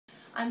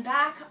I'm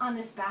back on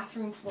this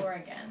bathroom floor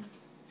again,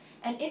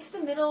 and it's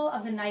the middle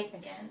of the night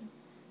again,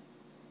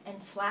 and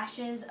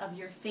flashes of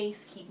your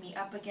face keep me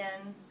up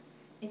again.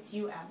 It's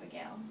you,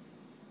 Abigail.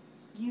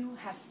 You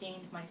have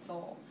stained my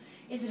soul.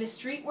 Is it a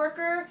street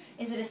worker?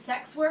 Is it a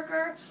sex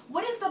worker?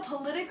 What is the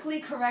politically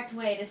correct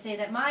way to say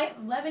that my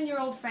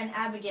 11-year-old friend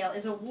Abigail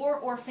is a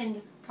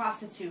war-orphaned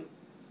prostitute?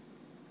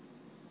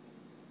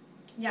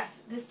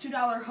 Yes, this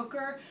 $2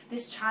 hooker,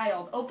 this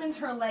child, opens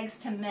her legs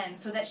to men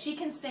so that she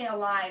can stay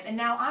alive. And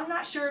now I'm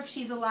not sure if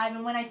she's alive.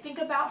 And when I think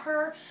about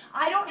her,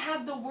 I don't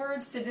have the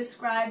words to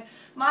describe.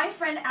 My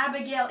friend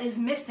Abigail is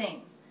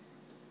missing.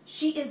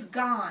 She is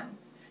gone.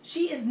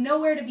 She is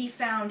nowhere to be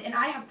found. And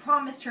I have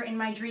promised her in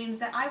my dreams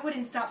that I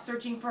wouldn't stop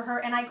searching for her.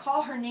 And I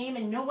call her name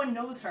and no one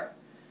knows her.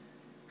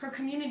 Her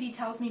community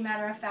tells me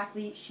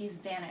matter-of-factly she's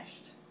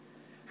vanished.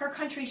 Her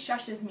country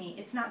shushes me.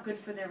 It's not good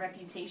for their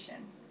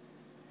reputation.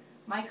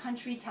 My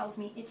country tells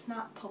me it's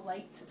not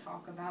polite to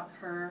talk about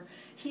her.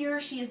 Here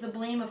she is the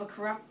blame of a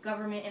corrupt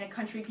government in a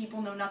country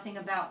people know nothing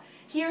about.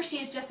 Here she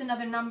is just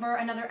another number,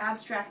 another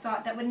abstract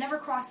thought that would never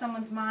cross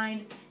someone's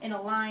mind in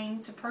a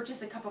line to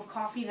purchase a cup of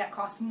coffee that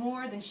costs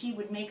more than she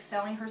would make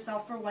selling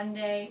herself for one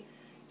day.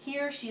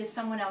 Here she is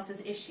someone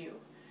else's issue.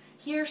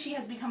 Here she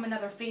has become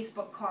another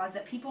Facebook cause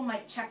that people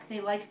might check they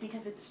like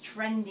because it's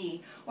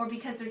trendy, or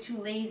because they're too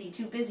lazy,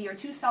 too busy, or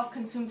too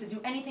self-consumed to do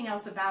anything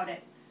else about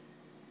it.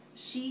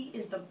 She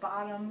is the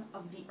bottom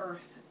of the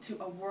earth to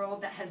a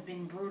world that has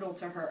been brutal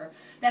to her,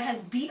 that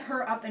has beat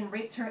her up and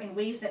raped her in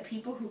ways that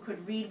people who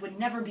could read would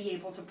never be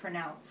able to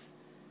pronounce.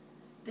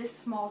 This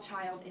small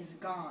child is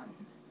gone,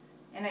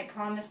 and I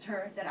promised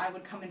her that I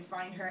would come and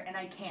find her, and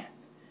I can't.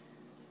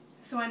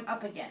 So I'm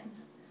up again,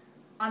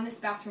 on this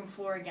bathroom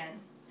floor again.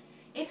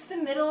 It's the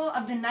middle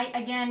of the night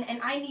again, and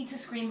I need to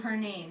scream her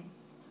name.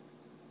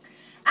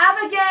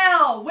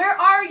 Abigail, where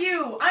are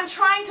you? I'm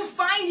trying to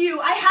find you.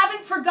 I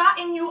haven't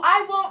forgotten you.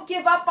 I won't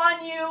give up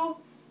on you.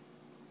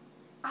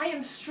 I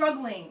am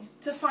struggling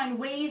to find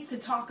ways to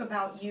talk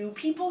about you.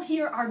 People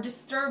here are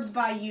disturbed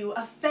by you,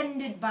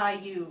 offended by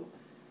you.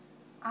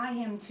 I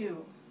am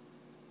too.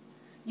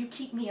 You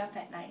keep me up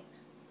at night,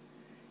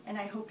 and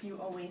I hope you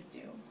always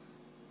do.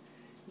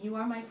 You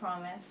are my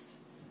promise.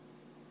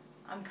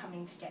 I'm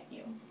coming to get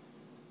you.